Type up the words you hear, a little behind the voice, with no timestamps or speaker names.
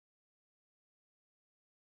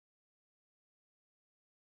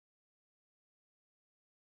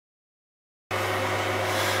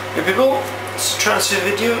Hey people, it's a transfer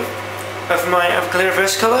video of my Avicularia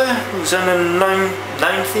versicolor, who's on a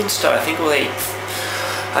 9th install, I think, or 8th.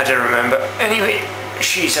 I don't remember. Anyway,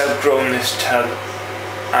 she's outgrown this tub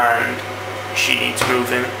and she needs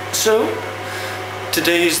moving. So,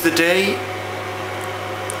 today is the day,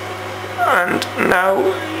 and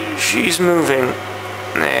now she's moving.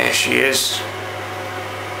 There she is.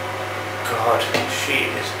 God, she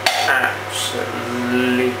is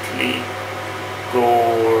absolutely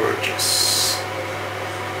gorgeous.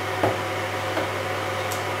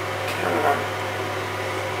 Come on.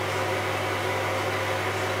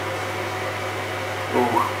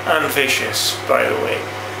 Ooh, and vicious, by the way,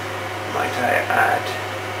 might I add.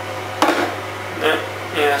 No,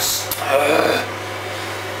 yes.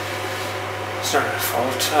 It's not her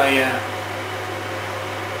fault.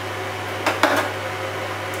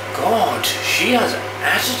 God, she has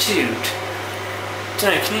attitude.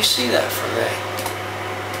 Don't know, can you see that from there?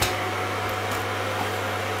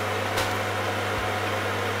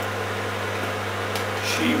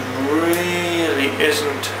 She really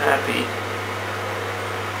isn't happy.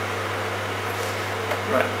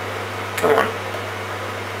 Right, come on.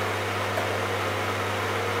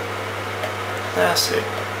 That's it.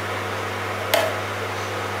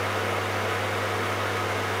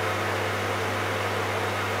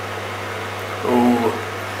 Ooh,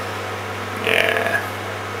 yeah.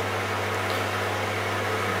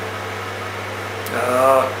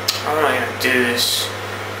 How am I gonna do this?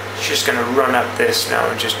 She's just gonna run up this now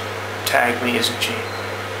and just tag me, isn't she?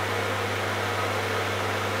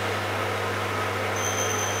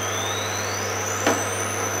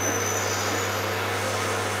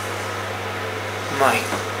 My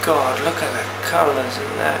God, look at the colours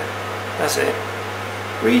in that. That's it.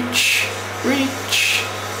 Reach, reach.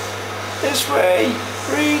 This way,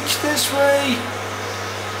 reach this way.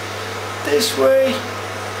 This way.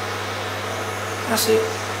 That's it.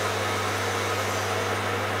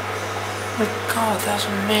 My God, that's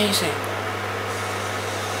amazing.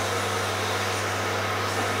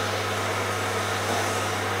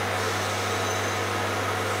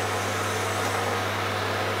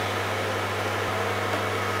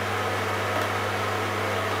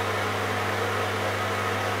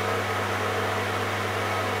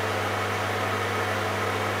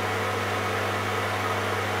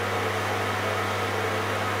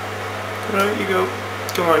 Right, you go.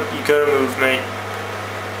 Come on, you gotta move, mate.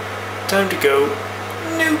 Time to go.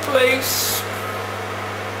 New place.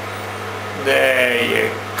 There you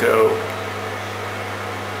go.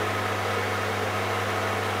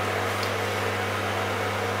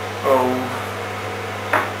 Oh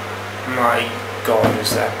my God,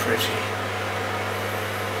 is that pretty.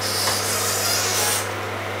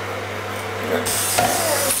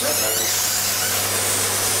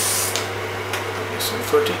 Get some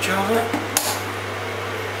footage of it.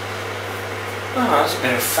 Oh, that's a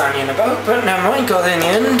bit of fannying about, but never mind, got there in the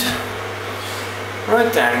end. Right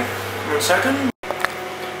then, 1 second.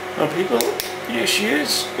 Well people, here she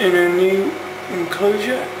is in her new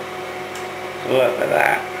enclosure. Look at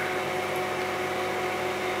that.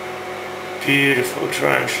 Beautiful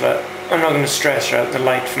tarantula. I'm not going to stress her out the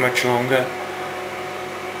light for much longer.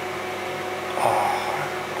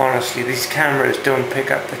 Oh, honestly, these cameras don't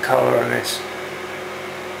pick up the colour on this.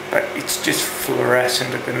 But it's just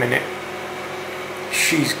fluorescent at the minute.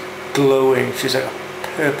 She's glowing, she's like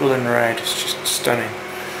purple and red, it's just stunning.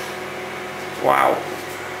 Wow.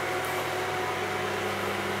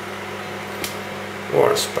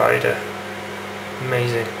 What a spider.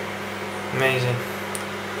 Amazing. Amazing.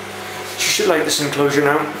 She should like this enclosure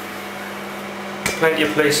now. Plenty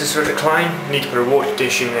of places for her to climb. Need to put a water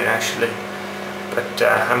dish in it actually. But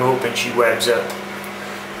I'm hoping she webs up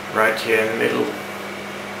right here in the middle.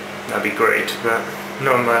 That'd be great, but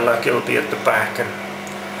knowing my luck it'll be at the back and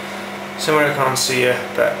somewhere I can't see her,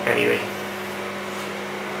 but anyway.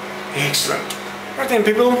 Excellent. Right then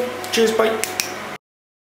people, cheers, bye.